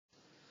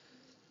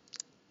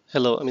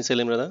Hello, আমি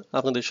সেলিম রানা।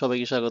 আপনাদের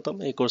সবাইকে স্বাগতম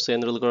এই কোর্সে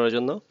এনরোল করার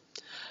জন্য।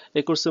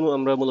 এই কোর্সে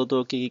আমরা মূলত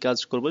কি কি কাজ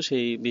করব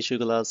সেই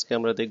বিষয়গুলো আজকে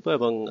আমরা দেখব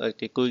এবং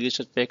একটি কুইক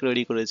প্যাক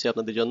রেডি করেছি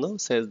আপনাদের জন্য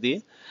স্যাস দিয়ে।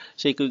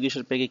 সেই কুইক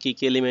প্যাকে কি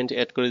কি এলিমেন্ট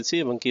অ্যাড করেছি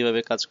এবং কিভাবে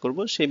কাজ করব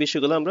সেই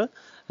বিষয়গুলো আমরা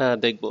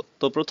দেখব।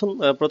 তো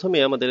প্রথমে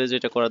আমাদের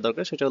যেটা করা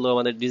দরকার সেটা হলো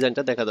আমাদের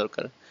ডিজাইনটা দেখা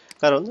দরকার।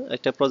 কারণ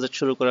একটা প্রজেক্ট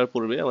শুরু করার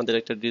পূর্বে আমাদের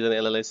একটা ডিজাইন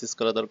অ্যানালাইসিস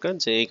করা দরকার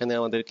যে এখানে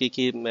আমাদের কি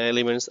কি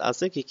এলিমেন্টস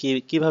আছে,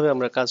 কিভাবে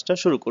আমরা কাজটা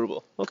শুরু করব।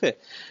 ওকে,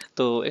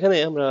 তো এখানে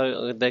আমরা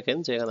দেখেন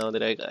যে এখানে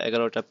আমাদের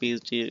 11টা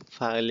পিএইচডি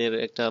ফাইলের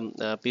একটা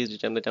পিএইচডি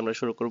টেমপ্লেট আমরা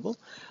শুরু করব।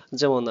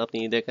 যেমন আপনি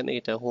দেখেন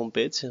এটা হোম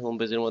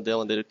পেজের মধ্যে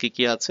আমাদের কি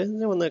কি আছে,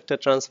 যেমন একটা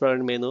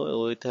ট্রান্সপারেন্ট মেনু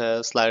উইথ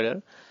স্লাইডার,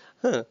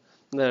 হ্যাঁ,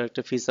 আর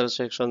একটা ফিচার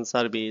সেকশন,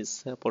 সার্ভিস,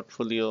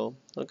 পোর্টফোলিও,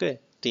 ওকে,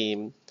 টিম,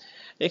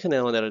 এখানে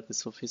আমাদের আর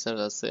কিছু ফিচার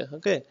আছে।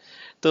 ওকে,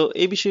 তো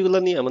এই বিষয়গুলো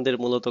নিয়ে আমাদের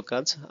মূলত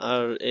কাজ।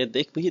 আর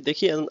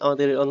দেখি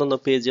আমাদের অন্যান্য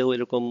পেজেও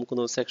এরকম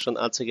কোনো সেকশন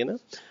আছে কিনা।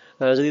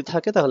 যদি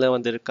থাকে তাহলে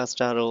আমাদের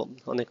কাজটা আরো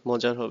অনেক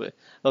মজার হবে।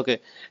 ওকে,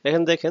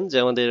 এখানে দেখেন যে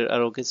আমাদের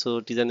আরো কিছু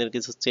ডিজাইনের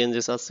কিছু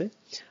চেঞ্জেস আছে।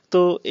 তো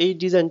এই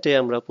ডিজাইনটাই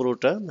আমরা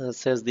পুরোটা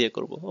সেস দিয়ে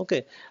করব। ওকে,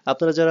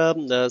 আপনারা যারা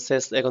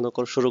সেস এখনো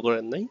শুরু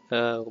করেন নাই,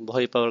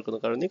 ভয় পাওয়ার কোনো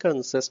কারণ নেই, কারণ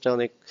সেসটা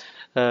অনেক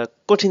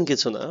কঠিন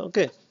কিছু না।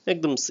 ওকে,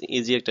 একদম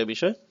ইজি একটা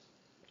বিষয়।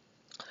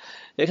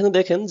 এখানে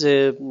দেখেন যে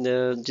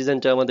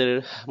ডিজাইনটা আমাদের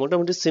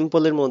মোটামুটি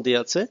সিম্পলের মধ্যে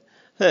আছে।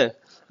 হ্যাঁ,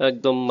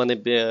 একদম মানে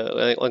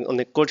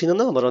অনেক কঠিনও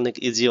না আবার অনেক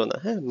ইজিও না।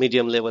 হ্যাঁ,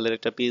 মিডিয়াম লেভেলের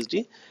একটা পিএইচডি।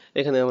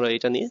 এখানে আমরা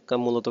এটা নিয়ে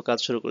মূলত কাজ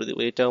শুরু করে দিব।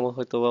 এটা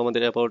হয়তো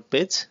আমাদের অ্যাবাউট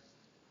পেজ।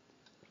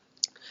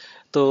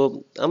 তো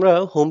আমরা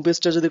হোম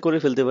পেজটা যদি করে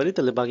ফেলতে পারি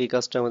তাহলে বাকি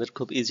কাজটা আমাদের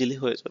খুব ইজিলি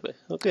হয়ে যাবে।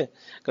 ওকে,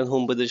 কারণ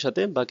হোম পেজের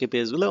সাথে বাকি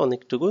পেজগুলো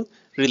অনেকটুকু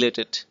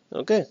রিলেটেড।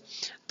 ওকে,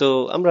 তো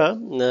আমরা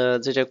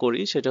যেটা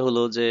করি সেটা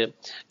হলো যে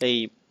এই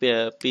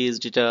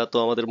পিএইচডিটা তো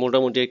আমাদের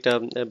মোটামুটি একটা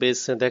বেস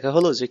দেখা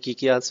হলো যে কি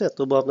কি আছে,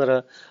 তবু আপনারা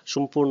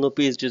সম্পূর্ণ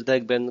পিএইচডি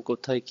দেখবেন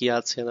কোথায় কি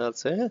আছে না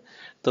আছে। হ্যাঁ,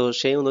 তো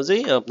সেই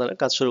অনুযায়ী আপনারা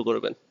কাজ শুরু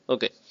করবেন।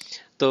 ওকে,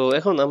 তো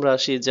এখন আমরা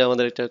আসি যে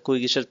আমাদের একটা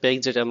কুইক প্যাক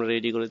যেটা আমরা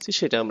রেডি করেছি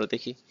সেটা আমরা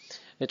দেখি।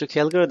 একটু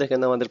খেয়াল করে দেখেন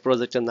আমাদের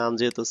প্রজেক্টের নাম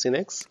যেহেতু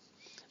সিনেক্স,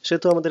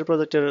 সেহেতু আমাদের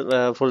প্রজেক্টের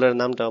ফোল্ডারের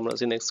নামটা আমরা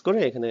সিনেক্স করে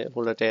এখানে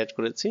ফোল্ডারটা অ্যাড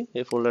করেছি।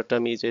 এই ফোল্ডারটা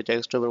আমি যে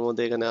ডেস্কটপের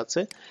মধ্যে এখানে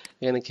আছে।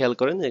 এখানে খেয়াল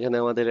করেন এখানে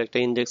আমাদের একটা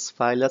ইন্ডেক্স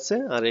ফাইল আছে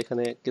আর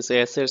এখানে কিছু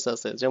অ্যাসেটস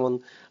আছে, যেমন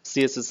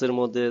সিএসএস এর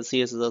মধ্যে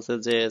সিএসএস আছে,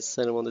 জেএস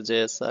এর মধ্যে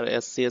জেএস, আর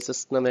এসসিএসএস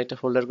নামে একটা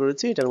ফোল্ডার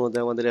করেছি, এটার মধ্যে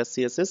আমাদের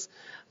এসসিএসএস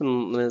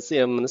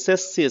মানে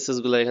সেস সিএসএস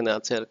গুলো এখানে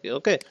আছে আর কি।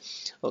 ওকে,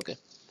 ওকে,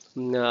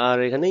 আর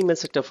এখানে ইমেজ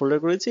একটা ফোল্ডার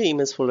করেছি,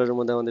 ইমেজ ফোল্ডারের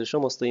মধ্যে আমাদের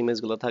সমস্ত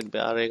ইমেজগুলো থাকবে।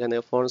 আর এখানে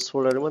ফন্টস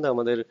ফোল্ডারের মধ্যে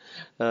আমাদের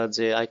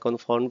যে আইকন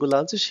ফন্টগুলো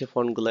আছে সেই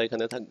ফন্টগুলো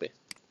এখানে থাকবে।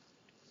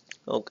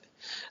 ওকে,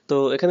 তো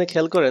এখানে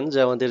খেয়াল করেন যে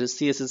আমাদের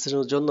সিএসএস এর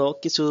জন্য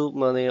কিছু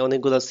মানে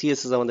অনেকগুলো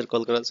সিএসএস আমাদের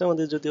কল করা আছে,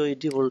 আমাদের যদিও এই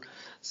ডিফল্ট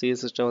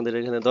সিএসএস টা আমাদের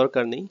এখানে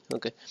দরকার নেই।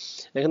 ওকে,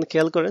 এখানে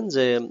খেয়াল করেন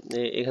যে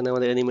এখানে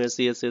আমাদের অ্যানিমের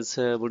সিএসএস,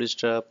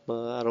 বুটস্ট্র্যাপ,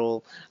 আরো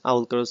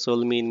আউল ক্রসল,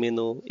 মিন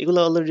মেনু, এগুলো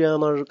অলরেডি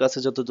আমার কাছে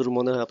যতদূর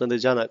মনে হয় আপনাদের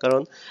জানা,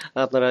 কারণ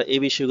আপনারা এই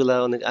বিষয়গুলো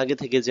অনেক আগে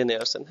থেকে জেনে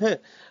আসছেন। হ্যাঁ,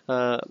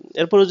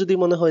 এরপরে যদি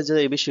মনে হয় যে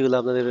এই বিষয়গুলো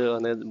আপনাদের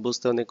মানে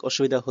বুঝতে অনেক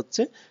অসুবিধা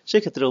হচ্ছে,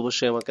 সেক্ষেত্রে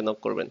অবশ্যই আমাকে নক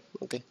করবেন।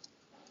 ওকে,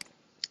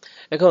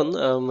 এখন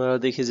আমরা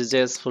দেখি যে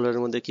জেএস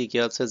ফোল্ডারের মধ্যে কি কি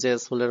আছে।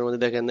 জেএস ফোল্ডারের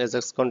মধ্যে দেখেন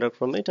এজাক্স কন্ট্রাক্ট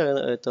ফর্ম,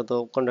 এটা তো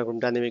কন্ট্রাক্ট ফর্ম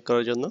ডাইনামিক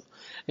করার জন্য।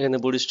 এখানে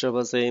বুটস্ট্র্যাপ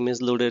আছে, ইমেজ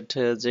লোডেড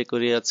যে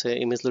কোরি আছে।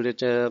 ইমেজ লোডেড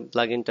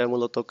প্লাগইনটার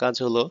মূলত কাজ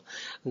হলো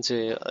যে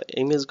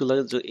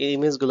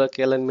ইমেজগুলোকে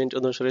অ্যালাইনমেন্ট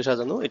অনুসারে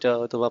সাজানো, এটা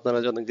হয়তো আপনারা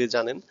অনেকেই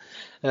জানেন।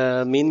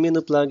 Main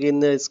menu plugin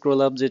scroll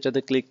up, যেটাতে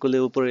ক্লিক করলে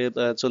উপরে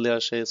চলে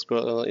আসে,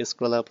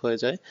 স্ক্রল আপ হয়ে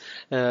যায়।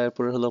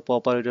 এরপরে হলো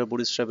পপারেটর,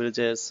 বুটস্ট্র্যাপের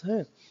জেএস,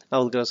 হ্যাঁ,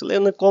 আউল ক্লাস,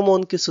 এখানে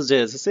কমন কিছু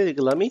জেএস আছে,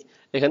 এগুলো আমি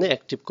এখানে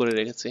অ্যাক্টিভ করে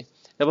রেখেছি।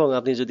 এবং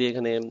আপনি যদি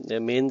এখানে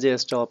মেন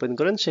জেএসটা ওপেন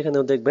করেন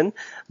সেখানেও দেখবেন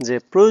যে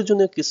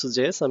প্রয়োজনীয় কিছু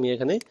জেএস আমি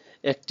এখানে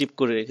অ্যাক্টিভ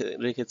করে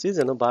রেখেছি,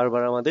 যেন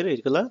বারবার আমাদের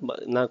এগুলা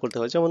না করতে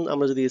হয়। যেমন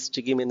আমরা যদি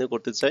স্টিকি মেনু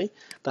করতে চাই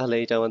তাহলে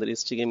এটা আমাদের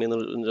স্টিকি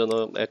মেনুর জন্য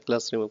অ্যাড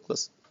ক্লাস, রিমুভ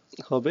ক্লাস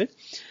হবে।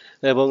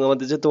 এবং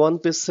আমাদের যেহেতু ওয়ান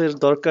পেজের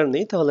দরকার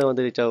নেই তাহলে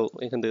আমাদের এটাও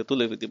এখান থেকে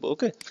তুলে দিব।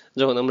 ওকে,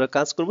 যখন আমরা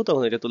কাজ করব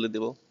তখন এটা তুলে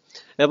দিব।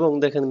 এবং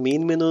দেখেন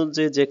মেইন মেনু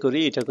যে করি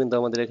এটা কিন্তু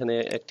আমাদের এখানে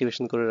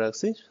অ্যাক্টিভেশন করে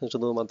রাখছি,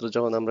 শুধুমাত্র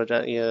যখন আমরা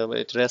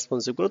এটা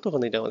রেসপন্সিভ করব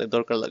তখন এটা আমাদের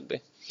দরকার লাগবে।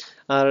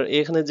 আর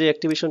এখানে যে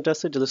অ্যাক্টিভেশনটা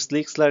আছে এটা হলো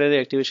স্লিক স্লাইডারের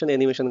অ্যাক্টিভেশন,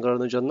 অ্যানিমেশন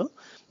করানোর জন্য।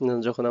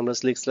 যখন আমরা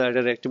স্লিক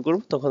স্লাইডার অ্যাক্টিভ করব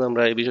তখন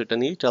আমরা এই বিষয়টা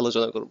নিয়ে একটু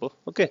আলোচনা করব।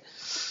 ওকে,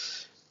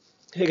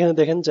 এখানে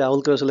দেখেন যে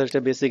আউল ক্রসলের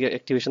একটা বেসিক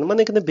অ্যাক্টিভেশন, মানে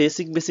এখানে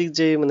বেসিক বেসিক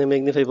যে মানে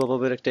ম্যাগনিফাই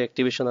পপআপের একটা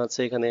অ্যাক্টিভেশন আছে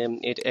এখানে।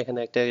 এখানে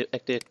একটা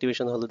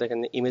অ্যাক্টিভেশন হলো দেখেন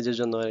ইমেজের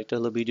জন্য, আর একটা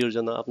হলো ভিডিওর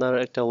জন্য। আপনার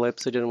একটা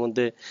ওয়েবসাইটের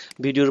মধ্যে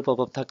ভিডিওর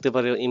পপআপ থাকতে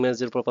পারে,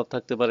 ইমেজের পপআপ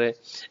থাকতে পারে।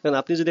 কারণ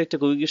আপনি যদি একটা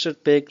কুইক স্টার্ট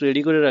প্যাক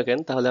রেডি করে রাখেন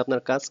তাহলে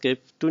আপনার কাজকে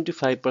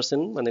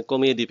 25% মানে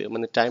কমিয়ে দিবে,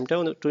 মানে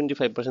টাইমটাও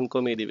 25%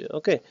 কমিয়ে দিবে।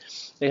 ওকে,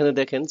 এখানে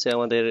দেখেন যে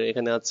আমাদের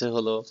এখানে আছে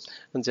হলো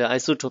যে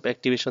আইসোটোপ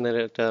অ্যাক্টিভেশনের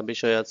একটা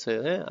বিষয় আছে।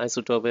 হ্যাঁ,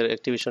 আইসোটোপের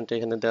অ্যাক্টিভেশনটা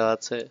এখানে দেওয়া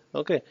আছে।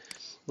 ওকে,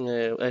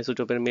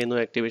 আইসোটোপের মেনু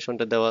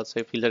অ্যাক্টিভেশনটা দেওয়া আছে,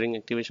 ফিল্টারিং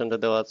অ্যাক্টিভেশনটা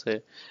দেওয়া আছে।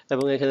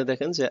 এবং এখানে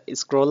দেখেন যে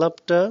স্ক্রল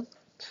আপটা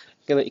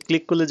কেন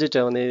ক্লিক করলে যেটা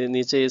মানে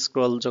নিচে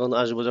স্ক্রল যখন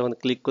আসবো, যখন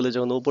ক্লিক করলে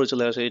যখন উপরে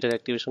চলে আসে, এটার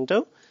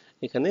অ্যাক্টিভেশনটাও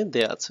এখানে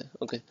দেয়া আছে।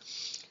 ওকে,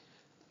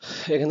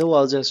 এখানে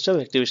ওয়াল জাস্টটাও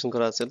অ্যাক্টিভেশন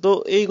করা আছে। তো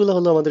এইগুলো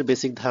হলো আমাদের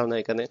বেসিক ধারণা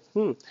এখানে।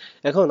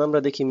 এখন আমরা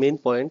দেখি মেইন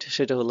পয়েন্ট,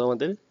 সেটা হলো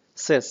আমাদের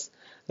সেস।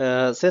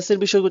 সেসের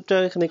বিষয়টা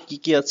এখানে কি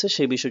কি আছে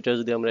সেই বিষয়টা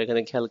যদি আমরা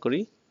এখানে খেয়াল করি,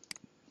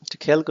 একটু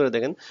খেয়াল করে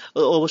দেখেন।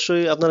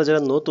 অবশ্যই আপনারা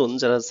যারা নতুন,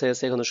 যারা সেস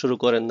এখনো শুরু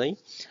করেন নাই,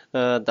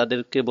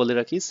 তাদেরকে বলে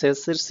রাখি,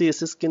 সেস এর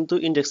সিএসএস কিন্তু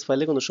ইন্ডেক্স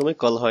ফাইলে কোনো সময়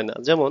কল হয় না।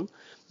 যেমন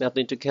আপনি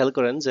একটু খেয়াল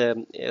করেন যে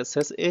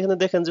সেস এখানে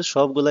দেখেন যে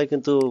সবগুলাই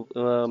কিন্তু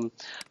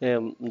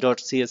ডট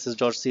সিএসএস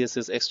ডট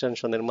সিএসএস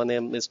এক্সটেনশনের, মানে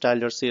স্টাইল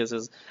ডট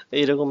সিএসএস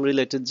এইরকম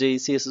রিলেটেড যেই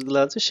সিএসএস গুলো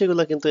আছে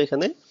সেগুলো কিন্তু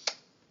এখানে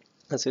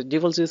আচ্ছা।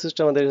 ডিফল্ট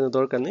সিএসএসটা আমাদের এখানে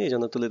দরকার নেই, এই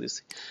জন্য তুলে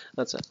দিছি।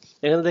 আচ্ছা,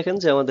 এখানে দেখেন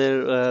যে আমাদের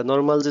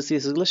নর্মাল যে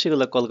সিএসএস গুলো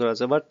সেগুলো কল করা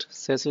আছে, বাট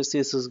সেসের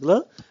সিএসএস গুলো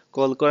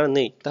কল করা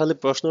নেই। তাহলে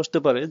প্রশ্ন আসতে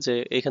পারে যে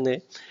এখানে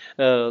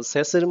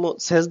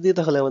সেস দিয়ে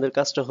তাহলে আমাদের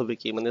কাজটা হবে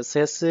কি, মানে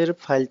সেসের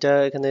ফাইলটা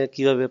এখানে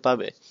কিভাবে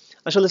পাবে।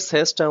 আসলে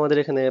সেসটা আমাদের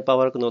এখানে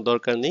পাওয়ার কোনো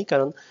দরকার নেই,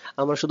 কারণ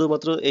আমরা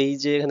শুধুমাত্র এই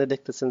যে এখানে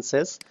দেখতেছেন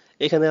সেস,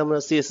 এখানে আমরা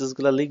সিএসএস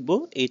গুলা লিখবো,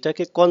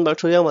 এইটাকে কনভার্ট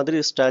হয়ে আমাদের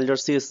স্টাইল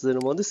ডট সিএসএস এর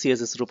মধ্যে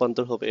সিএসএস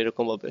রূপান্তর হবে,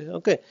 এরকম হবে।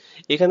 ওকে,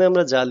 এখানে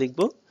আমরা যা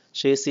লিখবো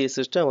সেই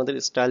সিএসএসটা আমাদের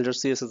স্টাইল ডট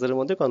সিএসএস এর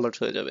মধ্যে কনভার্ট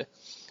হয়ে যাবে।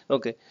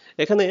 ওকে,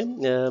 এখানে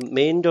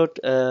মেইন ডট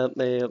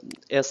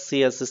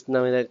এসসিএসএস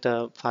নামের একটা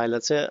ফাইল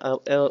আছে।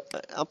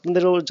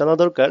 আপনাদেরও জানা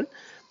দরকার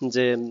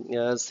যে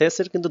সেস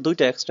এর কিন্তু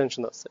দুইটা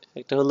এক্সটেনশন আছে,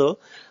 একটা হলো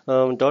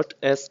dot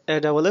S A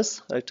double S,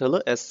 একটা হলো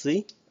এসসি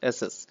এস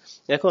এস।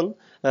 এখন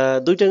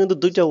দুইটা কিন্তু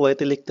দুইটা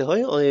ওয়েতে লিখতে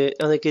হয়।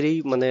 অনেকেরই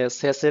মানে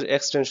সেস এর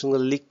এক্সটেনশন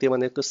গুলো লিখতে,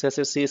 মানে সেস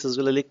এর সিএসএস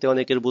গুলো লিখতে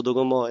অনেকের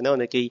বোধগম্য হয় না,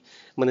 অনেকেই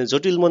মানে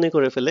জটিল মনে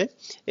করে ফেলে।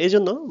 এই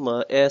জন্য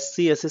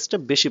এসসিএসএস টা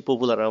বেশি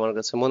পপুলার আমার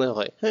কাছে মনে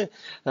হয়। হ্যাঁ,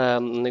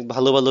 অনেক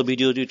ভালো ভালো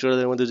ভিডিও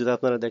টিউটোরিয়ালের মধ্যে যদি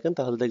আপনারা দেখেন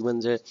তাহলে দেখবেন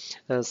যে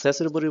সেস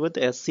এর পরিবর্তে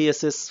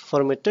এসসিএসএস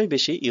ফরম্যাটটাই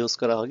বেশি ইউজ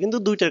করা হয়, কিন্তু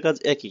দুইটার কাজ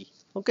একই।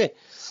 ওকে,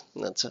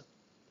 আচ্ছা।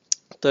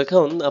 তো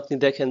এখন আপনি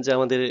দেখেন যে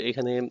আমাদের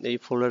এখানে এই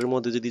ফোল্ডারের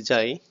মধ্যে যদি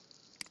যাই,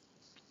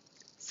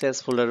 সেস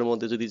ফোল্ডারের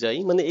মধ্যে যদি যাই,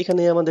 মানে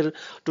এখানে আমাদের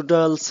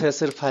টোটাল সেস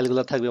এর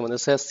ফাইলগুলো থাকবে, মানে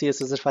সেস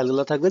সিএসএস এর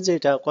ফাইলগুলো থাকবে, যে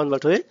এটা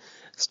কনভার্ট হয়ে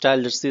স্টাইল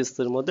ডট সিএসএস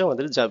এর মধ্যে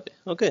আমাদের যাবে।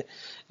 ওকে,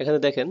 এখানে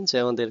দেখেন যে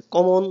আমাদের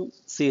কমন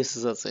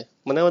সিএসএস আছে।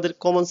 মানে আমাদের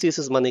কমন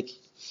সিএসএস মানে কি,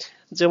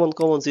 যেমন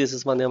কমন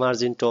সিএসএস মানে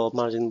margin top,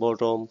 margin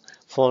bottom,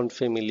 font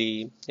family,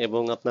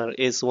 এবং আপনার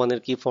S1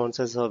 এর কি ফন্ট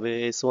সাইজ হবে,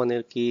 S1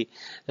 এর কি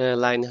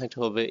লাইন হাইট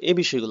হবে, এই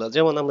বিষয়গুলো।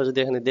 যেমন আমরা যদি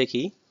এখানে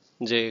দেখি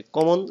যে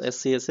কমন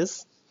সিএসএস,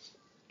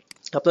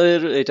 আপনাদের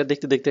এটা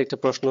দেখতে দেখতে একটা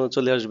প্রশ্ন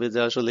চলে আসবে যে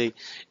আসলে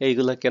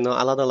এইগুলা কেন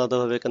আলাদা আলাদা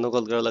ভাবে কেন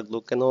কল করা লাগলো,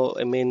 কেন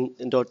মেইন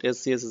ডট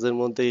সিএসএস এর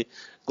মধ্যে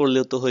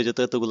করলেও তো হয়ে যেত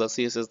এতগুলা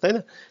সিএসএস, তাই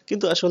না?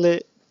 কিন্তু আসলে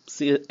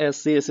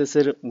সিএসএস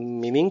এর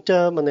মিনিংটা,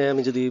 মানে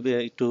আমি যদি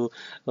একটু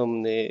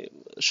মানে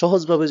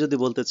সহজভাবে যদি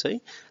বলতে চাই,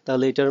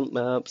 তাহলে এটার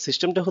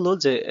সিস্টেমটা হলো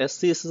যে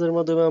সিএসএস এর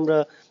মাধ্যমে আমরা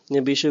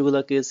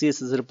বিষয়গুলোকে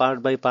সিএসএস এর পার্ট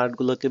বাই পার্ট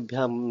গুলোকে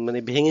মানে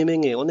ভেঙে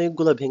ভেঙে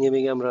অনেকগুলা ভেঙে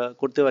ভেঙে আমরা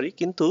করতে পারি,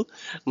 কিন্তু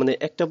মানে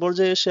একটা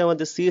পর্যায়ে এসে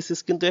আমাদের সিএসএস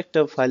কিন্তু একটা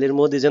ফাইলের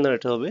মধ্যে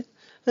জেনারেট হবে।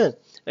 হ্যাঁ,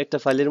 একটা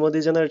ফাইলের মধ্যে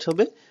জেনারেট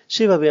হবে,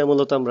 সেভাবে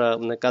মূলত আমরা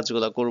মানে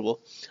কাজগুলো করব।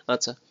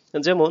 আচ্ছা,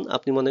 যেমন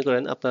আপনি মনে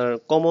করেন আপনার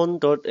কমন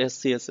ডট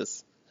এসসিএসএস,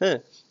 হ্যাঁ,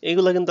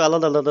 এগুলা কিন্তু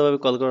আলাদা আলাদা ভাবে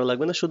কল করা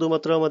লাগবে না,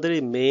 শুধুমাত্র আমাদের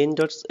এই মেইন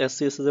ডট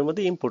এসসিএসএস এর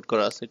মধ্যে ইম্পোর্ট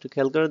করা আছে। একটু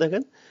খেয়াল করে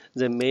দেখেন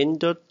যে মেইন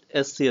ডট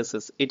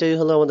এসসিএসএস এটাই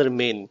হলো আমাদের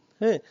মেইন।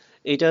 হ্যাঁ,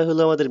 এটা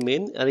হলো আমাদের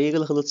মেইন, আর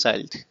এইগুলো হলো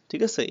চাইল্ড।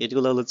 ঠিক আছে,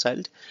 এগুলো হলো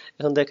চাইল্ড।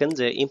 এখন দেখেন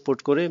যে ইম্পোর্ট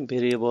করে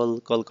ভেরিয়েবল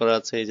কল করা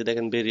আছে, এই যে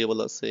দেখেন ভেরিয়েবল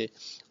আছে,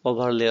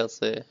 ওভারলে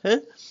আছে, হ্যাঁ,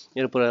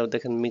 এরপরে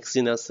দেখেন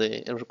মিক্সিন আছে,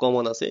 এরপর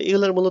কমন আছে।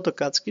 এগুলোর মূলত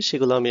কাজ কি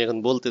সেগুলো আমি এখন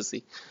বলতেছি।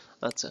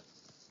 আচ্ছা,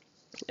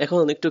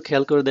 এখন একটু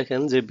খেয়াল করে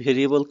দেখেন যে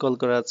ভেরিয়েবল কল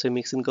করা আছে,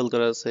 মিক্সিং কল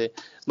করা আছে,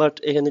 বাট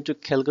এখানে একটু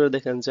খেয়াল করে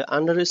দেখেন যে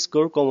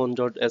আন্ডারস্কোর কমন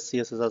ডট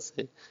এসসিএসএস আছে।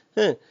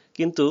 হ্যাঁ,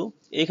 কিন্তু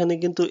এখানে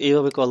কিন্তু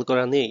এইভাবে কল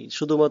করা নেই,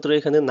 শুধুমাত্র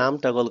এখানে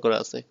নামটা কল করা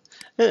আছে।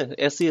 হ্যাঁ,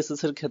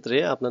 এসসিএসএস এর ক্ষেত্রে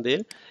আপনাদের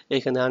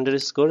এখানে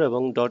আন্ডারস্কোর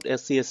এবং ডট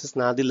এসসিএসএস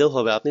না দিলেও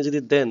হবে, আপনি যদি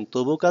দেন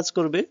তবুও কাজ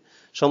করবে,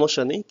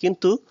 সমস্যা নেই,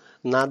 কিন্তু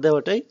না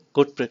দেওয়াটাই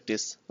গুড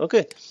প্র্যাকটিস।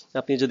 ওকে,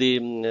 আপনি যদি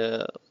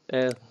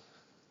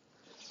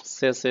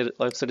সেস এর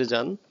ওয়েবসাইটে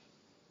যান,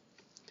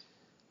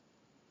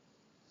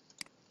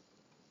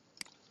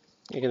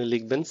 এখানে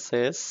লিখবেন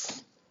সেস,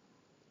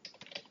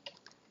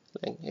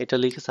 এটা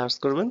লিখে সার্চ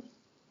করবেন।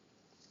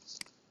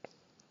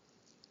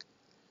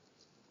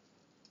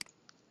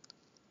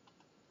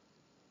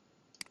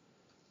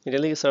 এটা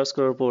লিখে সার্চ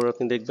করার পর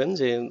আপনি দেখবেন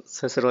যে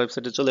সেসের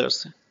ওয়েবসাইটে চলে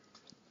আসছে।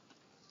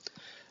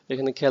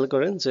 এখানে খেয়াল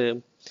করেন যে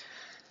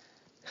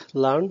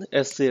লার্ন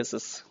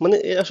এসসিএসএস, মানে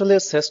আসলে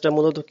সেসটা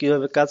মূলত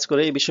কিভাবে কাজ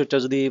করে এই বিষয়টা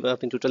যদি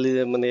আপনি টোটালি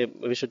মানে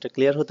বিষয়টা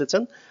ক্লিয়ার হতে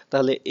চান,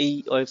 তাহলে এই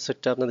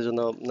ওয়েবসাইটটা আপনাদের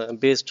জন্য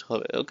বেস্ট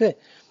হবে। ওকে,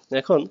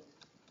 এখন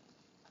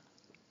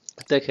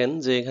দেখেন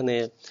যে এখানে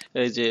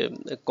এই যে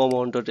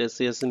common dot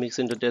SCS,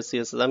 mixing dot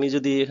SCS, আমি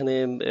যদি এখানে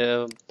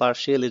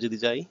পার্শিয়ালি যদি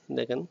যাই,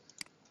 দেখেন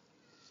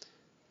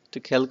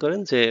একটু খেয়াল করেন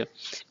যে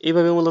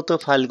এইভাবে মূলত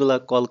ফাইলগুলা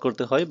কল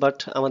করতে হয়, বাট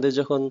আমাদের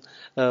যখন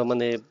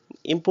মানে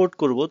ইম্পোর্ট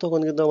করব তখন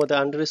কিন্তু আমাদের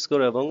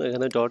আন্ডারস্কোর এবং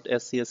এখানে ডট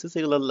এসসিএসএস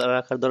এগুলো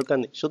রাখার দরকার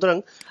নেই, সুতরাং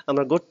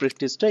আমরা গোট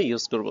প্র্যাকটিসটা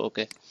ইউজ করব।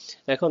 ওকে,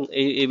 এখন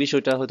এই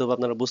বিষয়টা হয়তো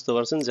আপনারা বুঝতে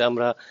পারছেন যে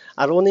আমরা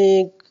আরো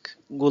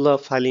অনেকগুলা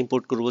ফাইল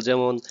ইম্পোর্ট করব,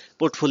 যেমন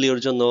পোর্টফোলিওর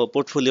জন্য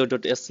পোর্টফোলিও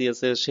ডট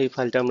এসসিএসএস সেই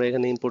ফাইলটা আমরা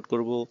এখানে ইম্পোর্ট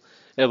করব,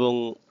 এবং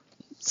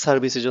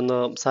সার্ভিসের জন্য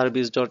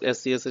সার্ভিস ডট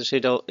এসসিএসএস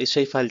সেটাও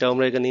সেই ফাইলটা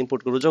আমরা এখানে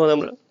ইম্পোর্ট করব যখন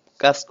আমরা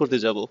কাজ করতে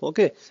যাব।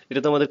 ওকে, এটা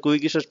তো আমাদের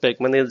কুইক স্টার্ট প্যাক,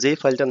 মানে যেই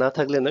ফাইলটা না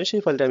থাকলে নয়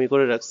সেই ফাইলটা আমি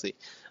করে রাখছি।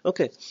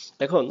 ওকে,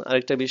 এখন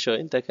আরেকটা বিষয়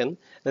দেখেন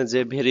যে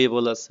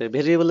ভেরিয়েবল আছে,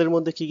 ভেরিয়েবলের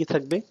মধ্যে কি কি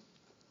থাকবে।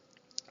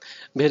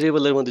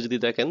 ভেরিয়েবলের মধ্যে যদি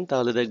দেখেন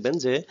তাহলে দেখবেন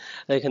যে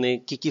এখানে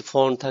কি কি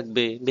ফন্ট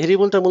থাকবে।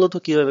 ভেরিয়েবলটা মূলত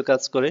কিভাবে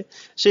কাজ করে,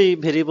 সেই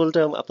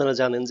ভেরিয়েবলটা আপনারা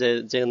জানেন যে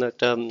যেন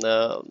একটা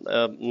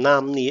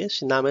নাম নিয়ে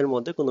সেই নামের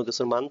মধ্যে কোনো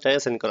কিছুর মানটা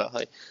অ্যাসাইন করা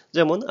হয়।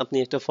 যেমন আপনি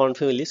একটা ফন্ট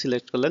ফ্যামিলি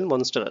সিলেক্ট করলেন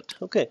মনস্টারাট।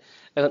 ওকে,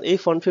 এখন এই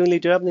ফন্ট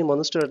ফ্যামিলিটা আপনি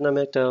মনস্টারাট নামে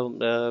একটা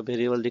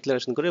ভেরিয়েবল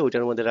ডিক্লারেশন করে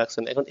ওইটার মধ্যে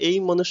রাখছেন। এখন এই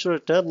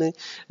মনস্টারাটটা আপনি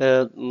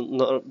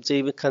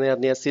যেখানে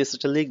আপনি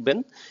সিএসএসটা লিখবেন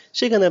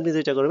সেখানে আপনি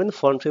যেটা করবেন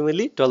ফন্ট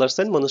ফ্যামিলি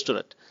 $সাইন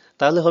মনস্টারাট,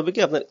 তাহলে হবে কি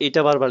আপনার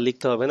এটা বারবার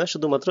লিখতে হবে না,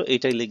 শুধুমাত্র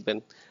এইটাই লিখবেন।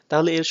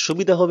 তাহলে এর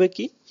সুবিধা হবে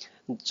কি,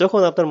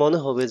 যখন আপনার মনে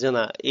হবে যে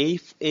না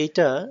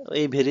এইটা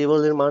এই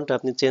ভেরিয়েবলের মানটা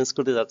আপনি চেঞ্জ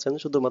করতে যাচ্ছেন,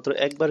 শুধুমাত্র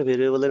একবার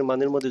ভেরিয়েবলের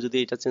মানের মধ্যে যদি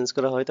এটা চেঞ্জ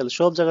করা হয় তাহলে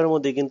সব জায়গার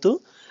মধ্যে কিন্তু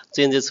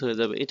চেঞ্জেস হয়ে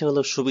যাবে, এটা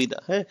হলো সুবিধা।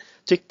 হ্যাঁ,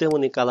 ঠিক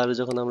তেমনি কালার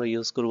যখন আমরা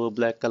ইউজ করব,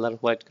 ব্ল্যাক কালার,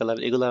 হোয়াইট কালার,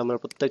 এগুলো আমরা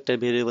প্রত্যেকটা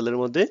ভেরিয়েবলের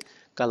মধ্যে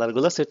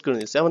কালারগুলো সেট করে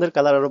নিচ্ছি। আমাদের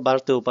কালার আরো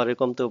বাড়তেও পারে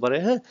কমতেও পারে।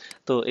 হ্যাঁ,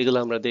 তো এগুলো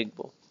আমরা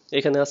দেখবো।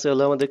 এখানে আছে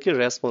হলো আমাদের কি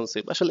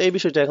রেসপন্সিভ, আসলে এই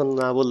বিষয়টা এখন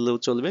না বললেও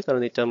চলবে,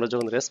 কারণ এটা আমরা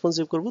যখন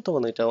রেসপন্সিভ করব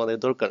তখন এটা আমাদের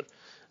দরকার।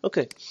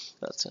 ওকে,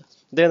 আচ্ছা,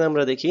 দেন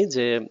আমরা দেখি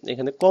যে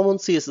এখানে কমন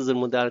সিএসএস এর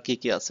মধ্যে আর কি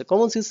কি আছে।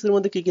 কমন সিএসএস এর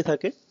মধ্যে কি কি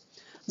থাকে,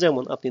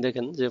 যেমন আপনি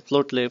দেখেন যে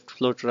float left,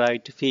 float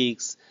right,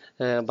 fix,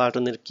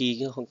 বাটনের কি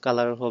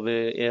কালার হবে,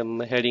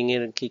 হেডিং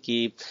এর কি কি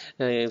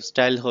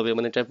স্টাইল হবে,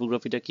 মানে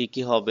টাইপোগ্রাফিটা কি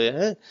কি হবে।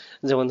 হ্যাঁ,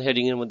 যেমন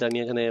হেডিং এর মধ্যে আমি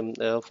এখানে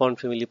font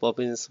family,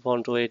 Poppins,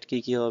 font wait কি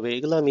কি হবে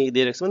এগুলো আমি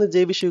দিয়ে রাখছি, মানে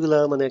যে বিষয়গুলো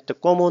মানে একটা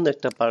কমন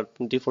একটা পার্ট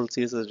ডিফল্ট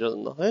সিএসএস এর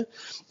জন্য। হ্যাঁ,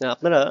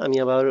 আপনারা আমি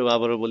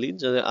আবারও বলি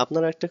যে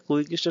আপনারা একটা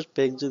কুইক স্টার্ট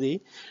পেজ যদি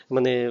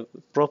মানে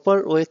প্রপার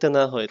ওয়েতে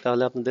না হয়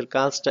তাহলে আপনাদের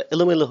কাজটা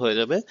এলোমেলো হয়ে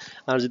যাবে।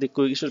 আর যদি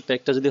কুইক স্টার্ট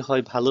প্যাকটা যদি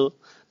হয় ভালো,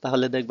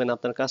 তাহলে দেখবেন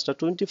আপনার কাজটা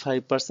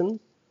 25%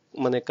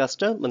 মানে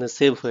কাজটা মানে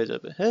সেভ হয়ে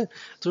যাবে। হ্যাঁ,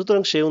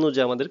 সুতরাং সেই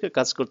অনুযায়ী আমাদেরকে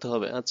কাজ করতে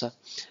হবে। আচ্ছা,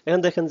 এখন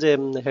দেখেন যে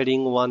হেডিং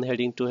 1,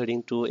 হেডিং 2, হেডিং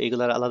 2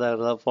 এগুলার আলাদা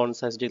আলাদা ফন্ট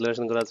সাইজ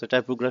ডিক্লারেশন করা আছে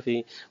টাইপোগ্রাফি,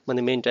 মানে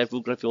মেইন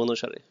টাইপোগ্রাফি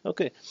অনুসারে।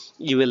 ওকে,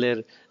 ইউএল এর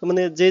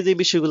মানে যে যে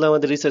বিষয়গুলো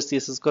আমাদের রিসার্চ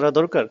সিএসএস করা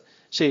দরকার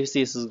সেই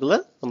সিএসএস গুলা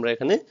আমরা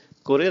এখানে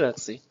করে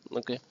রাখছি।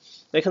 ওকে,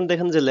 এখানে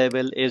দেখেন যে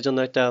লেভেল এর জন্য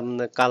একটা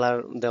কালার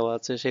দেওয়া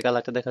আছে, সেই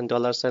কালারটা দেখেন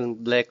 $সাইন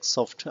ব্ল্যাক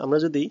সফট। আমরা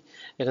যদি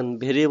এখন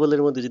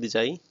ভেরিয়েবলের মধ্যে যদি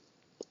যাই,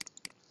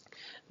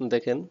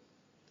 দেখেন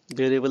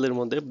ভেরিয়েবলের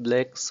মধ্যে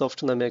ব্ল্যাক সফট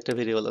নামে একটা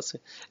ভেরিয়েবল আছে,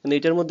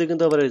 এটার মধ্যে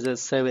কিন্তু আবার এই যে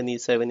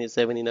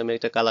 7e নামে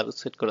একটা কালার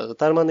সেট করা আছে।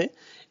 তার মানে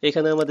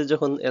এখানে আমাদের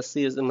যখন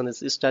এসসিএস মানে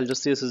স্টাইল ডট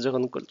সিএসএস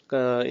যখন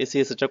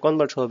এসিএস টা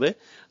কনভার্ট হবে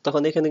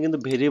তখন এখানে কিন্তু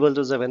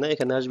ভেরিয়েবলটা যাবে না,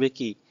 এখানে আসবে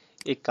কি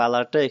এই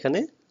কালারটা এখানে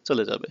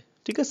চলে যাবে।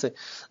 ঠিক আছে,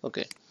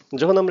 ওকে,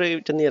 যখন আমরা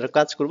এটা নিয়ে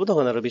কাজ করব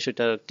তখন আরো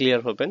বিষয়টা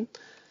ক্লিয়ার হবেন।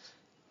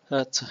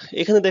 আচ্ছা,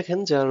 এখানে দেখেন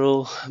যে আরো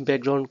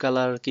ব্যাকগ্রাউন্ড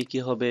কালার কি কি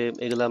হবে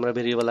এগুলো আমরা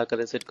ভেরিয়েবল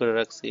আকারে সেট করে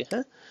রাখছি।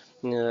 হ্যাঁ,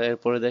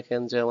 এরপরে দেখেন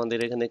যে আমাদের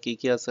এখানে কি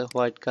কি আছে,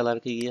 হোয়াইট কালার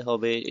কি কি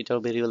হবে এটাও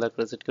ভেরিয়েবল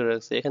আকারে সেট করে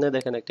রাখছি। এখানে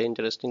দেখেন একটা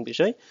ইন্টারেস্টিং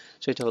বিষয়,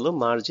 সেটা হলো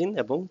মার্জিন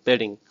এবং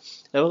প্যাডিং।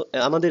 এবং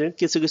আমাদের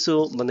কিছু কিছু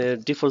মানে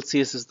ডিফল্ট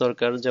সিএসএস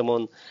দরকার, যেমন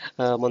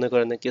মনে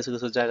করেন কিছু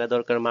কিছু জায়গা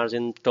দরকার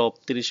মার্জিন টপ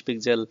 30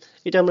 পিক্সেল,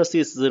 এটা আমরা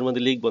সিএসএস এর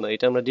মধ্যে লিখবো না,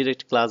 এটা আমরা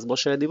ডিরেক্ট ক্লাস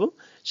বসায় দিব।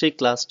 সেই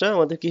ক্লাসটা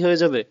আমাদের কি হয়ে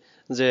যাবে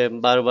যে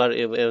বারবার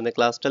মানে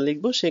ক্লাসটা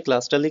লিখবো, সেই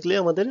ক্লাসটা লিখলে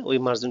আমাদের ওই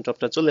মার্জিন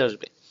টপটা চলে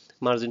আসবে।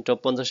 মার্জিন টপ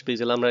 50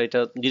 পিক্সেল, আমরা এটা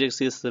ডিরেক্ট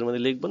সিএসএস এর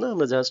মধ্যে লিখবো না,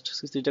 আমরা জাস্ট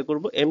এটা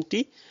করব এমটি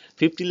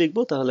 50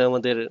 লিখবো, তাহলে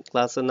আমাদের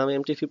ক্লাসের নামে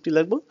এমটি 50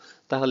 লিখবো,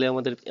 তাহলে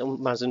আমাদের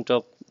মার্জিন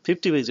টপ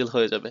 50 পিক্সেল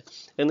হয়ে যাবে।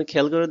 এখানে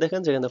খেয়াল করে দেখেন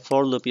যে এখানে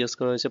ফর লুপ ইউজ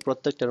করা হয়েছে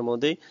প্রত্যেকটার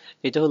মধ্যেই।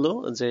 এটা হলো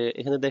যে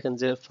এখানে দেখেন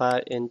যে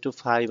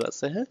 5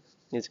 আছে। হ্যাঁ,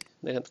 এই যে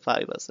দেখেন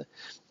 5 আছে,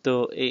 তো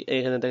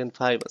এখানে দেখেন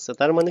 5 আছে,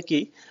 তার মানে কি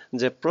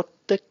যে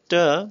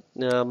প্রত্যেকটা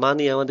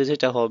মানই আমাদের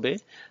যেটা হবে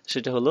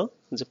সেটা হলো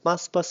যে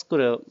 5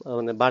 করে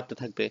মানে বাড়তে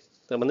থাকবে।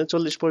 তার মানে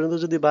 40 পর্যন্ত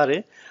যদি বাড়ে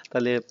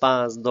তাহলে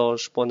 5, 10,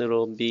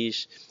 15, 20,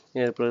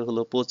 এরপরে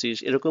হলো 25,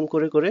 এরকম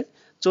করে করে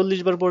 40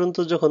 বার পর্যন্ত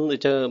যখন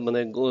এটা মানে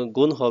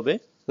গুণ হবে,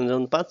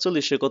 যেমন 5 ×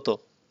 40 কত,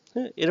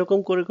 হ্যাঁ, এরকম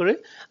করে করে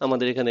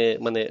আমাদের এখানে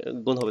মানে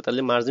গুণ হবে,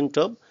 তাহলে মার্জিন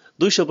টপ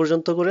 200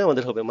 পর্যন্ত করে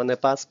আমাদের হবে, মানে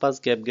 5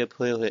 গ্যাপ গ্যাপ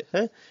হয়ে হয়ে।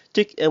 হ্যাঁ,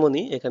 ঠিক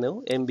এমনই এখানেও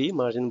MB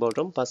margin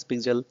bottom 5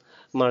 pixel,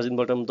 margin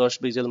bottom 10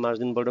 pixel,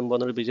 margin bottom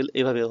 15 pixel,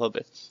 এভাবে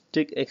হবে।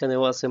 ঠিক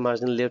এখানেও আছে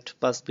margin left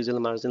 5 pixel,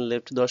 margin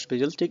left 10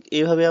 pixel. ঠিক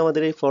এইভাবে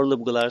আমাদের এই ফর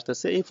লুপ গুলো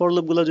আসতেছে। এই ফর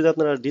লুপ গুলো যদি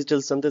আপনারা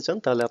ডিটেলস জানতে চান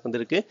তাহলে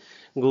আপনাদেরকে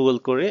গুগল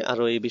করে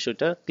আরো এই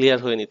বিষয়টা ক্লিয়ার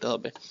হয়ে নিতে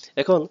হবে।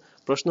 এখন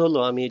প্রশ্ন হলো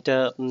আমি এটা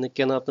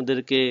কেন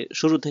আপনাদেরকে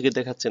শুরু থেকে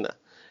দেখাচ্ছি না,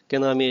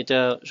 কেন আমি এটা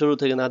শুরু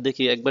থেকে না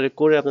দেখি একবারে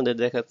করে আপনাদের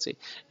দেখাচ্ছি?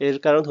 এর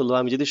কারণ হলো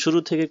আমি যদি শুরু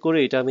থেকে করে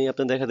এটা আমি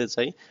আপনাদের দেখাতে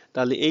চাই,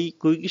 তাহলে এই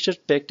কুইক স্টার্ট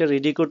প্যাকটা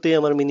রেডি করতেই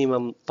আমার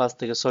মিনিমাম 5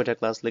 থেকে 6টা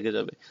ক্লাস লেগে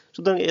যাবে।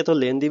 সুতরাং এত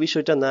লেন্দি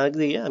বিষয়টা না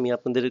দিয়ে আমি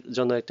আপনাদের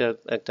জন্য একটা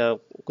একটা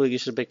কুইক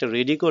স্টার্ট প্যাকটা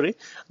রেডি করে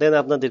দেন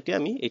আপনাদেরকে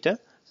আমি এটা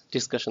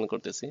ডিসকাশন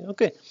করতেছি,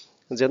 ওকে,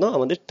 যেন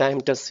আমাদের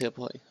টাইমটা সেভ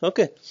হয়,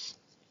 ওকে।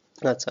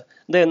 আচ্ছা,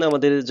 দেন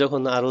আমাদের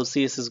যখন আরো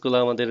সিএসএস গুলো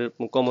আমাদের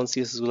কমন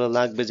সিএসএস গুলো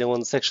লাগবে, যেমন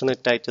সেকশনের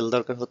টাইটেল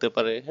দরকার হতে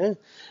পারে, হ্যাঁ,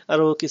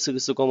 আরো কিছু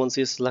কিছু কমন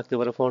সিএসএস লাগতে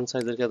পারে ফন্ট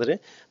সাইজের ক্ষেত্রে,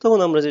 তখন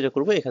আমরা যেটা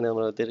করব এখানে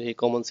আমাদের এই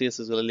কমন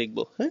সিএসএস গুলো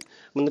লিখবো, হ্যাঁ,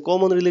 মানে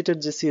কমন রিলেটেড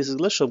যে সিএসএস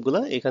গুলো সবগুলা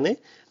এখানে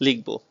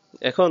লিখবো।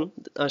 এখন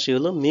আসি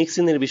হলো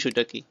মিক্সিং এর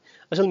বিষয়টা কি।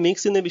 আসলে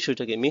মিক্সিং এর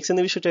বিষয়টা কি, মিক্সিং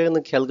এর বিষয়টা এখানে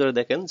খেয়াল করে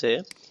দেখেন যে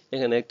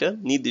এখানে একটা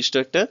নির্দিষ্ট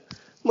একটা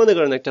মনে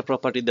করেন একটা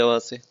প্রপার্টি দেওয়া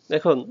আছে।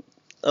 এখন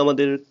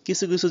আমাদের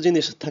কিছু কিছু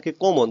জিনিস থাকে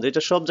কমন,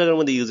 যেটা সব জায়গার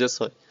মধ্যে ইউজেস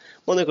হয়।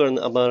 মনে করেন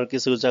আমার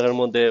কিছু জায়গার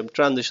মধ্যে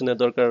ট্রানজিশনের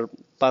দরকার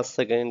 5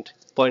 সেকেন্ড,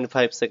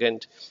 0.5 সেকেন্ড,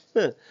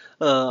 হ্যাঁ,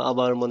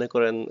 আবার মনে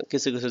করেন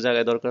কিছু কিছু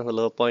জায়গায় দরকার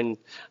হলো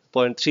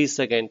 0.3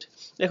 সেকেন্ড।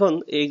 এখন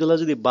এইগুলা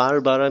যদি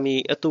বারবার আমি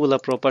এতগুলা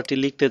প্রপার্টি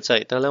লিখতে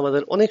চাই তাহলে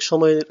আমাদের অনেক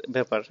সময়ের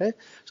ব্যাপার, হ্যাঁ।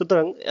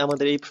 সুতরাং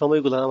আমাদের এই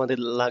সময়গুলো আমাদের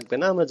লাগবে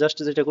না, আমরা জাস্ট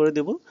যেটা করে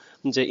দেব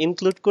যে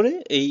ইনক্লুড করে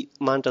এই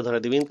মানটা ধরে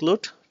দেব,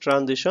 include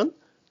transition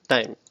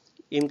time,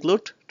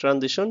 include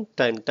transition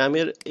time.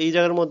 টাইমের এই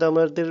জায়গার মধ্যে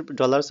আমাদের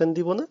ডলার সাইন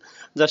দিব না,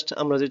 জাস্ট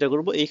আমরা যেটা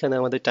করব এইখানে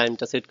আমাদের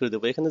টাইমটা সেট করে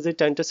দেবো। এখানে যে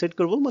টাইমটা সেট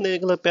করব মানে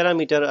এগুলো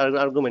প্যারামিটার আর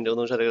আর্গুমেন্ট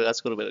অনুসারে কাজ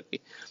করবে আর কি।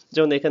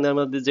 যেমন এখানে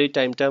আমাদের যেই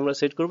টাইমটা আমরা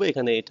সেট করব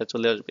এখানে এটা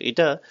চলে আসবে।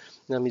 এটা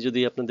আমি যদি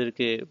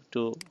আপনাদেরকে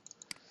একটু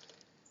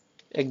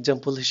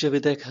এক্সাম্পল হিসেবে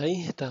দেখাই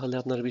তাহলে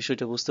আপনার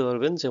বিষয়টা বুঝতে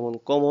পারবেন। যেমন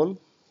কমন,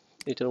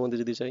 এটার মধ্যে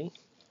যদি যাই,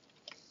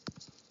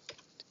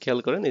 খেয়াল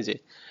করেন এই যে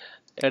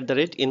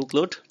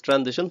 @include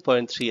transition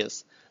 0.3s,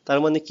 তার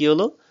মানে কি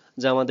হলো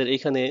যে আমাদের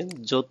এখানে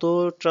যত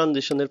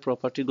ট্রানজিশনের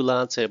প্রপার্টি গুলো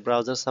আছে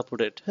ব্রাউজার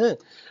সাপোর্টেড, হ্যাঁ,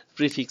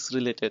 প্রিফিক্স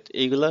রিলেটেড,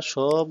 এইগুলা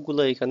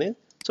সবগুলো এখানে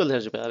চলে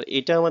আসবে। আর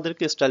এটা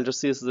আমাদেরকে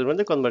স্টাইল.css এর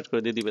মধ্যে কনভার্ট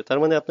করে দিয়ে দিবে। তার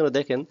মানে আপনারা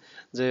দেখেন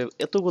যে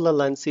এতগুলা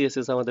লাইন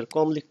সিএসএস আমাদের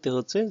কম লিখতে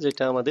হচ্ছে,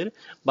 যেটা আমাদের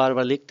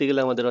বারবার লিখতে গেলে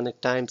আমাদের অনেক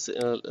টাইম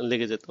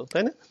লেগে যেত,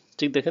 তাই না?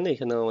 ঠিক দেখেন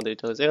এখানে আমাদের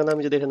এটা হচ্ছে। এখন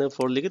আমি যদি এখানে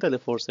 4 লিখি তাহলে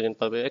 4 সেকেন্ড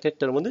পাবে এক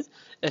একটার মধ্যে,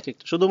 এক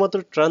একটা। শুধুমাত্র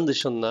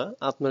ট্রানজিশন না,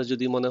 আপনার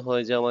যদি মনে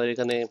হয় যে আমার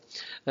এখানে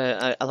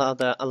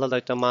আলাদা আলাদা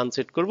একটা মান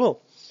সেট করব,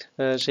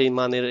 সেই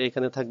মানের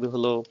এখানে থাকবে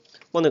হলো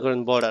মনে করেন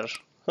বর্ডার,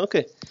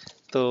 ওকে।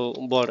 তো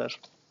বর্ডার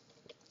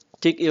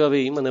ঠিক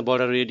এভাবেই মানে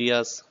বর্ডার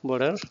রেডিয়াস,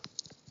 বর্ডার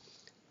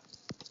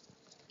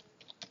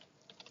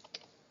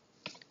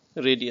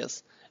রেডিয়াস,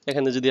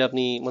 এখানে যদি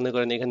আপনি মনে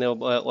করেন এখানে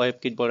web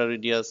kit border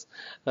radius,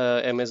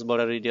 MS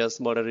border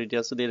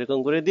radius যদি এরকম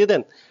করে দিয়ে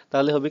দেন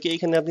তাহলে হবে কি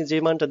এখানে আপনি যে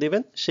মানটা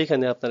দিবেন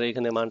সেখানে আপনার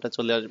এখানে মানটা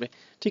চলে আসবে।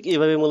 ঠিক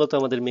এইভাবে মূলত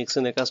আমাদের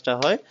মিক্সিংয়ের কাজটা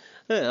হয়।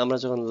 হ্যাঁ, আমরা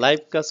যখন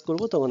লাইভ কাজ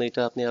করব তখন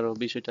এটা আপনি আরো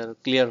বিষয়টা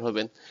ক্লিয়ার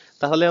হবেন।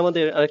 তাহলে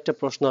আমাদের আরেকটা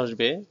প্রশ্ন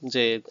আসবে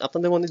যে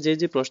আপনাদের মনে যে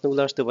যে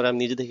প্রশ্নগুলো আসতে পারে আমি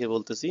নিজে থেকে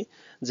বলতেছি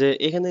যে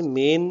এখানে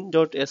মেইন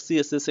ডট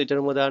এসসিএসএস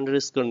এটার মধ্যে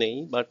আন্ডারস্কোর নেই,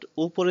 বাট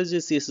উপরে যে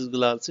সিএসএস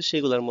গুলো আছে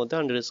সেগুলোর মধ্যে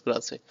আন্ডারস্কোর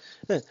আছে।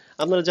 হ্যাঁ,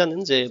 আপনারা জানেন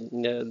যে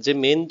যে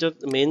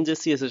মেন যে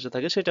সিএসএস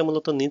থাকে সেটা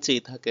মূলত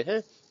নিচেই থাকে,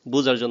 হ্যাঁ,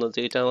 বোঝার জন্য যে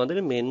এটা আমাদের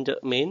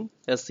মেন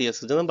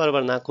সিএসএস, যেন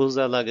বারবার না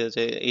খোঁজা লাগে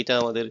যে এটা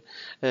আমাদের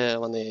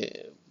মানে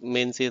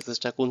মেন সিএসএস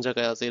টা কোন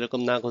জায়গায় আছে,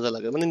 এরকম না খোঁজা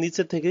লাগে, মানে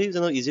নিচে থেকেই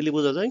যেন ইজিলি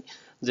বোঝা যায়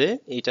যে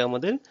এটা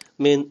আমাদের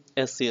মেন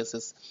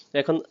সিএসএস।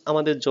 এখন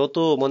আমাদের যত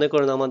মনে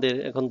করেন আমাদের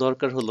এখন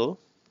দরকার হলো,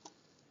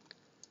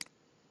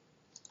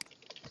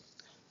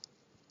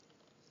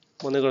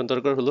 মনে করেন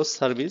দরকার হলো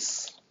সার্ভিস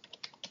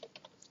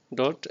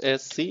ডট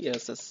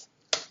এসসিএসএস।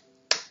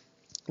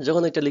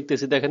 যখন এটা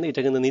লিখতেছি দেখেন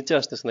এটা কিন্তু নিচে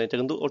আসতেছে না, এটা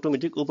কিন্তু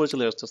অটোমেটিক উপরে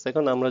চলে আসতেছে।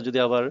 এখন আমরা যদি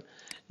আবার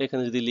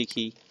এখানে যদি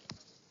লিখি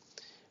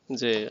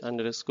যে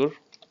আন্ডারস্কোর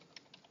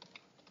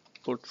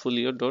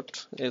পোর্টফোলিও ডট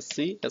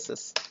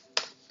এসসিএসএস,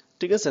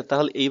 ঠিক আছে,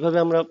 তাহলে এইভাবে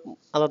আমরা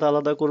আলাদা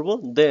আলাদা করব।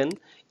 দেন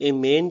এই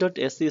মেইন ডট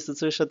এসসিএসএস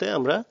এর সাথে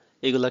আমরা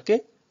এগুলাকে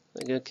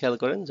খেয়াল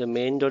করেন যে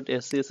মেইন ডট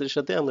এসসিএস এর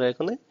সাথে আমরা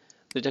এখানে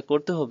যেটা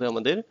করতে হবে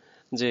আমাদের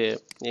যে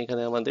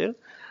এখানে আমাদের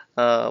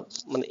আহ,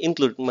 মানে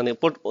ইনক্লুড মানে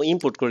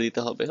ইম্পোর্ট করে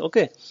দিতে হবে,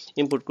 ওকে।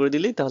 ইম্পোর্ট করে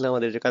দিলেই তাহলে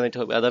আমাদের এটা কানেক্ট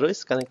হবে, আদারওয়াইজ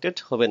কানেক্টেড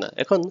হবে না।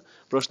 এখন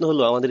প্রশ্ন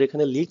হলো আমাদের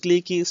এখানে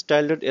লিখলেই কি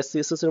স্টাইল ডট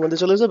এসসিএসএস এর মধ্যে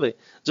চলে যাবে?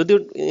 যদিও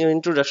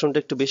ইন্ট্রোডাকশনটা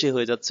একটু বেশি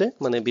হয়ে যাচ্ছে,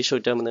 মানে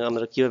বিষয়টা মানে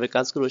আমরা কিভাবে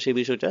কাজ করবো সেই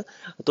বিষয়টা,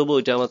 তবু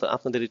এটা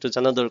আপনাদের একটু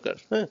জানা দরকার,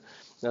 হ্যাঁ।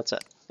 আচ্ছা,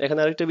 এখানে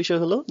আরেকটা বিষয়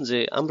হলো যে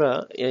আমরা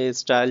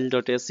স্টাইল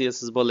ডট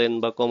এসসিএসএস বলেন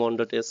বা কমন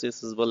ডট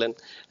এসসিএসএস বলেন,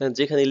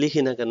 যেখানে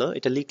লিখি না কেন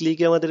এটা লিখলেই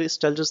কি আমাদের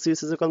স্টাইল ডট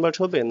সিএসএস এ কনভার্ট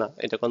হবে? না,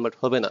 এটা কনভার্ট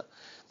হবে না।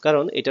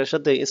 কারণ এটার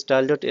সাথে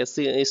স্টাইল ডট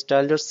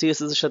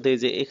সিএসএস এর সাথে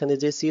যে এখানে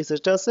যে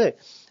সিএসএস টা আছে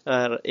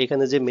আর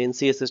এখানে যে মেন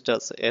সিএসএস টা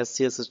আছে, এস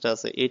সিএসএস টা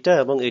আছে, এটা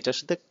এবং এটার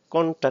সাথে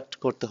কন্টাক্ট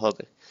করতে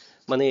হবে,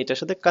 মানে এটার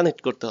সাথে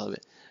কানেক্ট করতে হবে।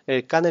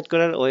 কানেক্ট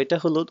করার ওয়েটা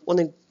হলো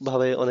অনেক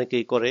ভাবে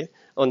অনেকেই করে,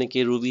 অনেকে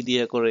রুবি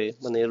দিয়ে করে,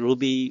 মানে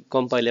রুবি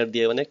কম্পাইলার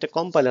দিয়ে, মানে একটা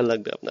কম্পাইলার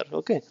লাগবে আপনার,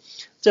 ওকে।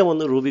 যেমন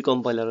রুবি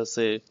কম্পাইলার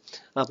আছে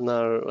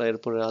আপনার,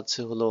 এরপরে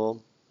আছে হলো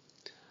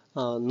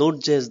নোড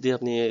জেএস দিয়ে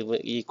আপনি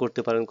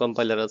করতে পারেন,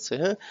 কম্পাইলার আছে,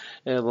 হ্যাঁ।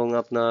 এবং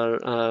আপনার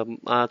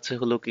আছে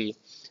হলো কি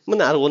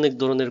মানে আরো অনেক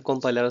ধরনের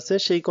কম্পাইলার আছে,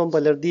 সেই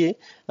কম্পাইলার দিয়ে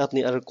আপনি,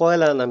 আর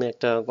কয়লা নামে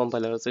একটা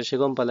কম্পাইলার আছে, সেই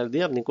কম্পাইলার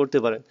দিয়ে আপনি করতে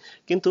পারেন।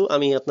 কিন্তু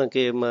আমি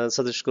আপনাকে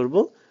সাজেস্ট করব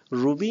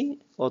রুবি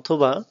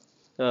অথবা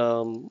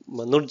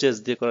নোড.জেএস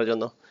দিয়ে করার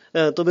জন্য।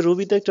 তবে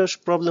রুবিতে একটা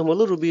প্রবলেম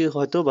হলো, রুবি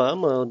হয়তো বা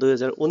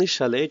 2019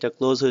 সালে এটা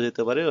ক্লোজ হয়ে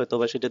যেতে পারে, হয়তো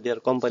বা সেটা দিয়ে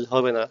আর কম্পাইল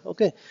হবে না।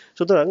 ওকে,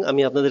 সুতরাং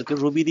আমি আপনাদেরকে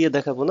রুবি দিয়ে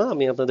দেখাবো না,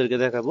 আমি আপনাদেরকে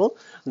দেখাবো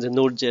যে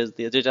নোড.জেএস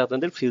দিয়ে, যেটা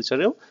আপনাদের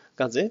ফিউচারেও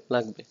কাজে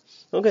লাগবে।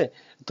 ওকে,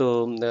 তো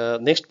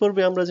নেক্সট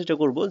পর্বে আমরা যেটা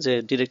করব যে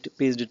ডিরেক্ট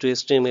পিএইচডি টু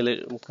এইচটিএমএল এর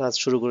কাজ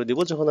শুরু করে দিব।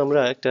 যখন আমরা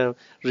একটা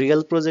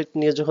রিয়েল প্রজেক্ট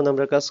নিয়ে যখন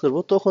আমরা কাজ করব,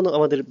 তখন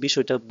আমাদের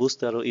বিষয়টা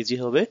বুঝতে আরো ইজি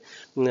হবে,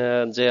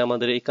 যে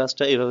আমাদের এই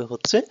কাজটা এইভাবে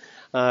হচ্ছে।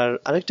 আর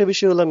আরেকটা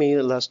বিষয় হলো, আমি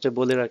লাস্টে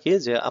বলে রাখি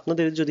যে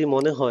আপনাদের যদি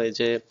মনে হয়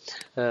যে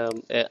আহ,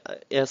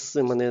 এস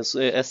মানে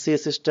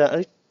এসসিএসএস টা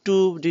আরেকটু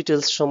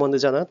ডিটেলস সম্বন্ধে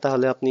জানা,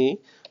 তাহলে আপনি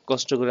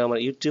কষ্ট করে আমার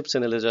ইউটিউব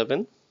চ্যানেলে যাবেন।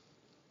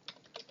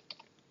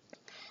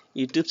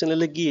 ইউটিউব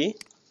চ্যানেলে গিয়ে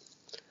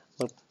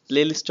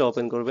প্লে লিস্টটা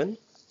ওপেন করবেন।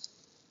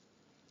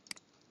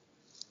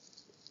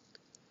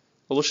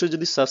 অবশ্যই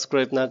যদি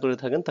সাবস্ক্রাইব না করে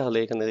থাকেন তাহলে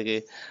এখানে থেকে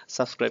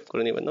সাবস্ক্রাইব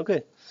করে নেবেন। ওকে,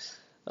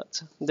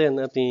 আচ্ছা, দেন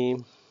আপনি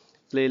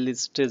প্লে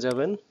লিস্টে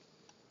যাবেন।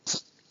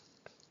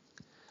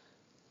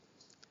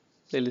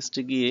 প্লে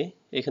লিস্টে গিয়ে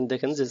এখানে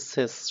দেখেন যে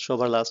সেস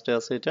সবার লাস্টে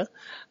আছে, এটা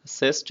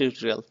সেস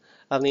টিউটোরিয়াল।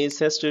 আপনি এই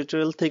সেস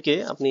টিউটোরিয়াল থেকে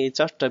আপনি এই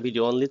 4টা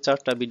ভিডিও, অনলি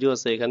 4টা ভিডিও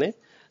আছে এখানে।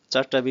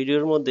 4টা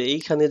ভিডিওর মধ্যে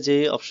এইখানে যে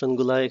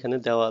অপশনগুলো এখানে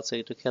দেওয়া আছে,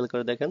 একটু খেয়াল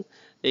করে দেখেন।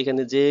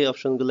 এইখানে যে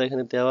অপশনগুলো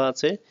এখানে দেওয়া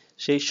আছে,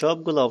 সেই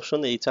সবগুলো অপশন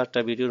এই 4টা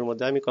ভিডিওর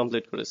মধ্যে আমি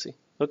কমপ্লিট করেছি।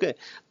 ওকে,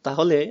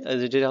 তাহলে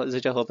যেটা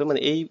যেটা হবে মানে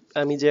এই,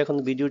 আমি যে এখন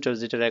ভিডিওটা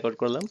যেটা রেকর্ড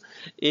করলাম,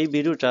 এই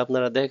ভিডিওটা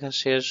আপনারা দেখা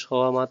শেষ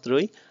হওয়া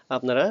মাত্রই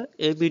আপনারা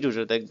এই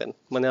ভিডিওটা দেখবেন।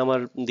 মানে আমার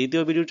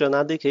দ্বিতীয় ভিডিওটা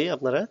না দেখেই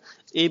আপনারা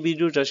এই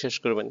ভিডিওটা শেষ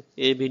করবেন।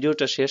 এই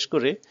ভিডিওটা শেষ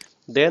করে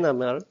দেন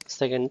আমার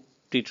সেকেন্ড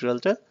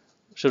টিউটোরিয়ালটা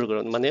শুরু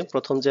করবেন। মানে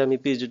প্রথম যে আমি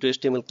পিএইচডি টু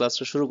এইচটিএমএল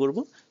ক্লাসটা শুরু করব,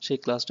 সেই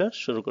ক্লাসটা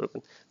শুরু করবেন।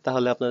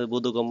 তাহলে আপনাদের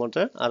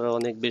বোধগম্যটা আরো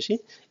অনেক বেশি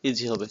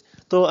ইজি হবে।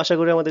 তো আশা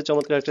করি আমাদের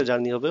চমৎকার একটা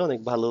জার্নি হবে, অনেক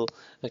ভালো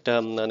একটা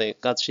মানে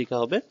কাজ শেখা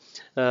হবে।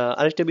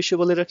 আরেকটা বিষয়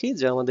বলে রাখি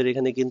যে আমাদের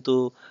এখানে কিন্তু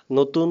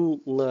নতুন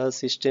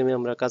সিস্টেমে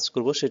আমরা কাজ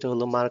করব, সেটা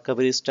হলো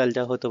মার্কআপের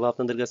স্টাইলটা হয়তো বা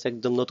আপনাদের কাছে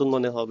একদম নতুন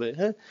মনে হবে।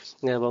 হ্যাঁ,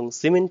 এবং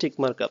সিমেন্টিক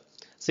মার্কআপ,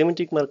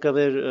 সিমেন্টিক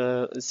মার্কআপের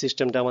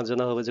সিস্টেমটা আমার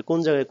জানা হবে যে কোন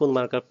জায়গায় কোন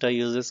মার্কআপটা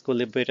ইউজ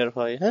করলে বেটার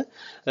হয়। হ্যাঁ,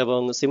 এবং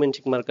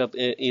সিমেন্টিক মার্কআপ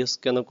ইউজ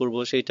কেন করব,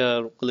 সেইটা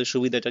করলে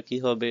সুবিধাটা কি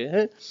হবে।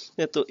 হ্যাঁ,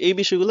 তো এই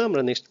বিষয়গুলো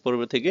আমরা নেক্সট পর্ব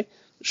থেকে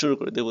শুরু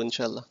করে দেবো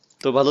ইনশাআল্লাহ।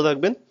 তো ভালো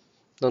থাকবেন,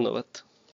 ধন্যবাদ।